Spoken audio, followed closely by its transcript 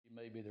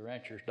Maybe the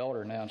rancher's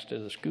daughter now instead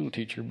of the school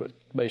teacher, but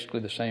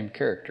basically the same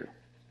character.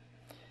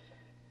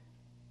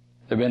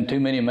 There have been too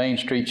many Main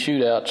Street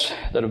shootouts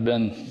that have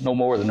been no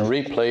more than a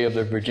replay of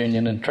the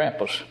Virginian and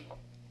Trampas.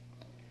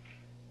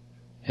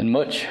 And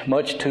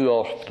much too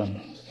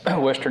often,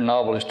 Western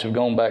novelists have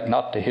gone back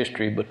not to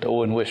history, but to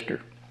Owen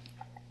Wister.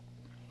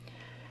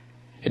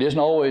 It isn't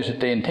always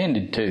that they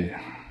intended to.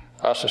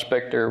 I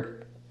suspect there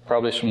are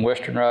probably some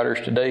Western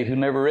writers today who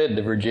never read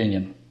the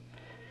Virginian,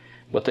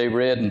 but they've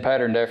read and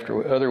patterned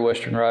after other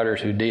Western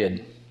writers who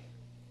did.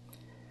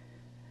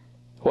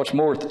 What's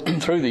more,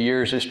 through the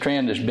years, this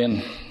trend has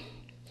been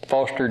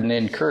fostered and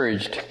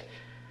encouraged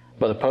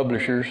by the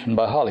publishers and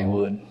by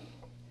Hollywood.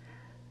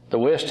 The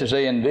West, as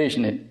they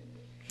envision it,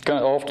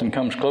 often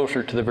comes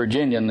closer to the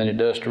Virginian than it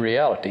does to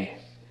reality.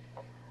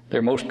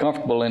 They're most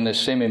comfortable in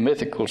this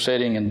semi-mythical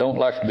setting and don't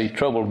like to be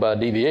troubled by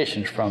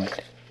deviations from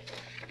it.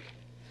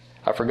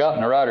 I've forgotten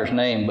the writer's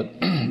name, but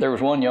there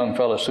was one young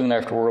fellow soon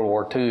after World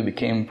War II who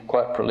became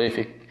quite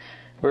prolific,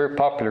 very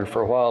popular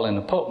for a while in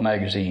the pulp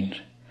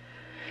magazines.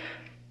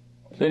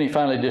 Then he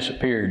finally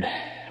disappeared.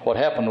 What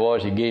happened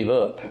was he gave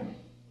up.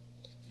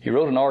 He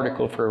wrote an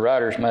article for a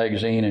writer's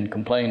magazine and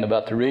complained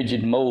about the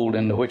rigid mold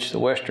into which the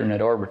Western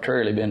had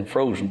arbitrarily been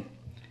frozen.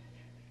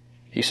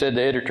 He said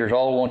the editors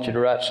all want you to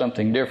write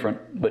something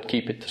different, but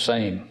keep it the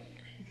same.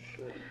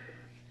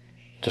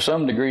 To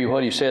some degree,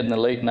 what he said in the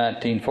late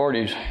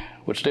 1940s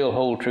would still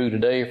hold true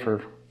today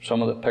for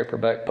some of the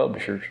paperback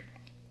publishers.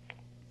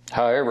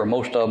 However,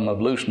 most of them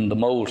have loosened the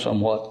mold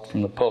somewhat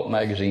from the pulp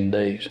magazine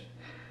days.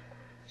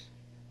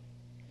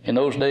 In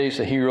those days,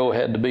 the hero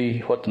had to be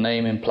what the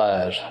name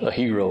implies, a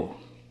hero.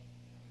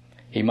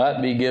 He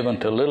might be given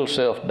to a little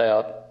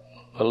self-doubt,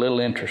 a little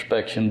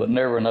introspection, but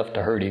never enough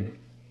to hurt him.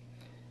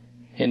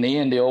 In the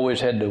end, he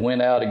always had to win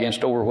out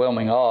against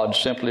overwhelming odds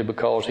simply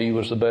because he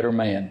was the better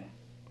man.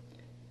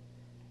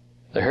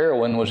 The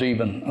heroine was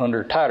even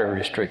under tighter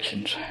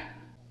restrictions.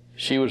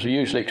 She was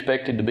usually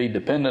expected to be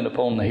dependent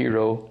upon the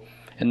hero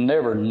and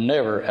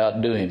never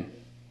outdo him.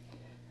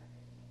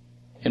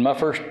 In my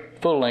first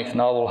full-length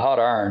novel, Hot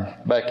Iron,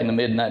 back in the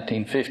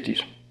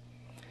mid-1950s,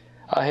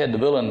 I had the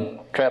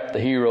villain trap the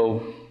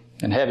hero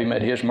and have him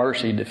at his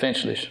mercy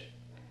defenseless.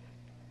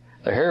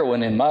 The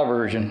heroine in my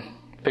version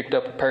picked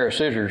up a pair of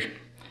scissors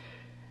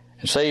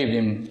and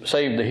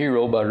saved the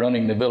hero by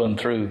running the villain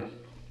through.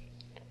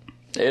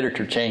 The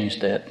editor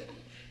changed that.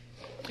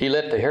 He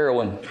let the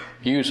heroine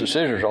use the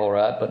scissors all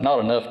right, but not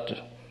enough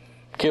to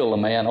kill the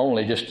man,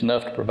 only just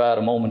enough to provide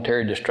a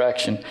momentary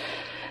distraction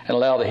and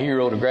allow the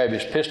hero to grab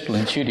his pistol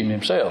and shoot him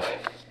himself.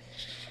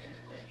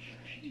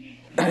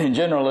 In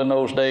general, in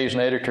those days, an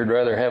editor would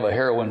rather have a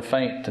heroine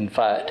faint than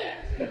fight.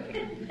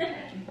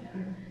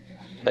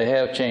 They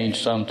have changed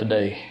some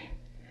today.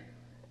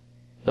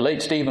 The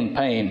late Stephen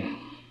Payne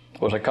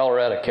was a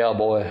Colorado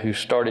cowboy who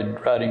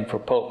started writing for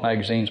pulp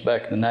magazines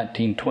back in the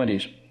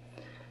 1920s.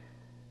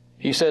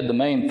 He said the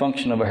main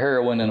function of a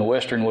heroine in a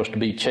Western was to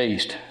be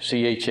chaste,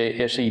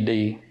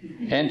 C-H-A-S-E-D,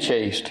 and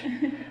chaste,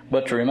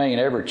 but to remain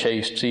ever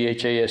chaste,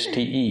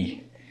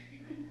 C-H-A-S-T-E.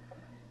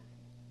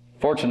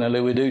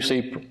 Fortunately, we do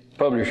see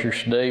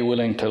publishers today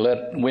willing to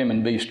let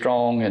women be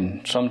strong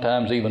and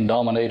sometimes even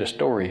dominate a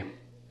story,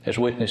 as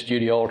witness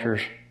Judy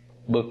Alter's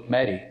book,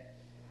 Maddie.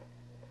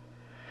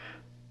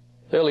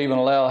 They'll even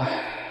allow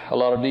a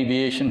lot of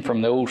deviation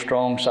from the old,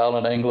 strong,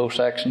 silent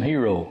Anglo-Saxon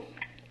hero.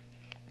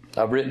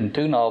 I've written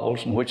 2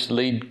 novels in which the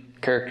lead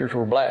characters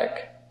were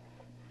black,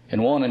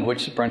 and one in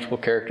which the principal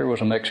character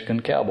was a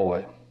Mexican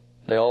cowboy.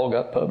 They all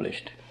got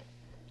published.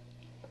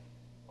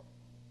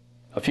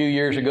 A few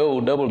years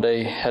ago,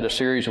 Doubleday had a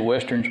series of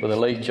westerns with the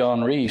late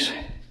John Reese,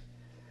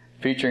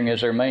 featuring as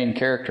their main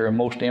character a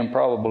most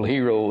improbable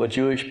hero, a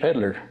Jewish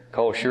peddler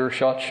called Sure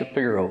Shot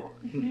Shapiro.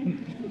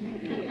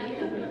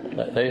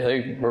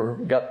 They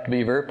got to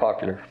be very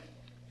popular.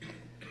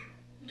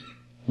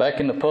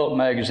 Back in the pulp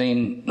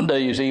magazine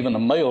days, even a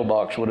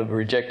mailbox would have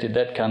rejected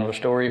that kind of a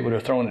story. It would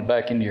have thrown it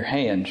back into your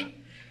hands.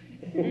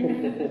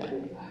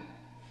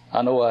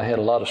 I know I had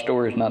a lot of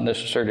stories, not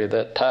necessarily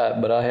that type,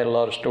 but I had a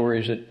lot of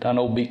stories that I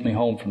know beat me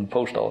home from the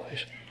post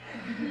office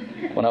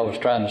when I was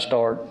trying to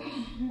start.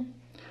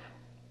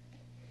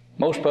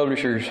 Most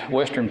publishers,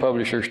 Western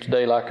publishers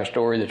today, like a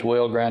story that's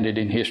well grounded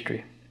in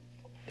history.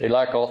 They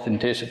like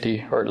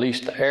authenticity, or at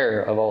least the air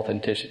of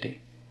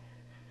authenticity.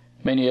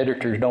 Many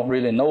editors don't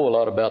really know a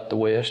lot about the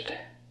West,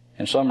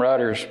 and some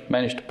writers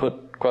manage to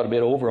put quite a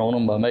bit over on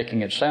them by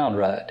making it sound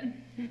right.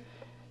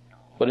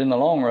 But in the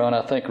long run,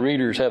 I think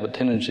readers have a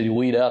tendency to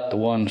weed out the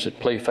ones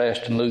that play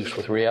fast and loose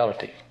with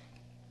reality,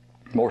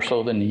 more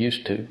so than they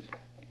used to.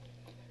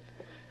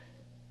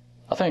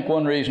 I think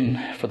one reason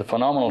for the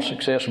phenomenal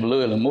success of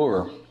Louis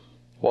L'Amour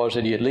was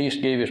that he at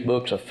least gave his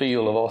books a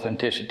feel of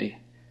authenticity.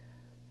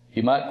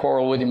 You might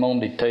quarrel with him on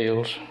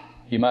details,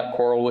 you might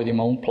quarrel with him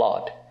on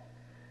plot,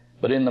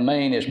 but in the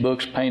main, his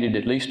books painted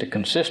at least a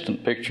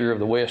consistent picture of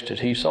the West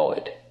as he saw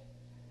it.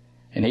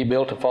 And he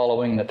built a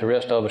following that the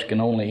rest of us can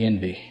only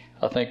envy.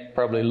 I think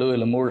probably Louis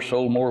L'Amour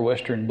sold more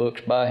Western books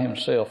by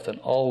himself than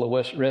all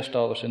the rest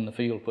of us in the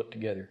field put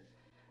together.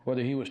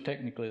 Whether he was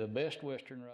technically the best Western writer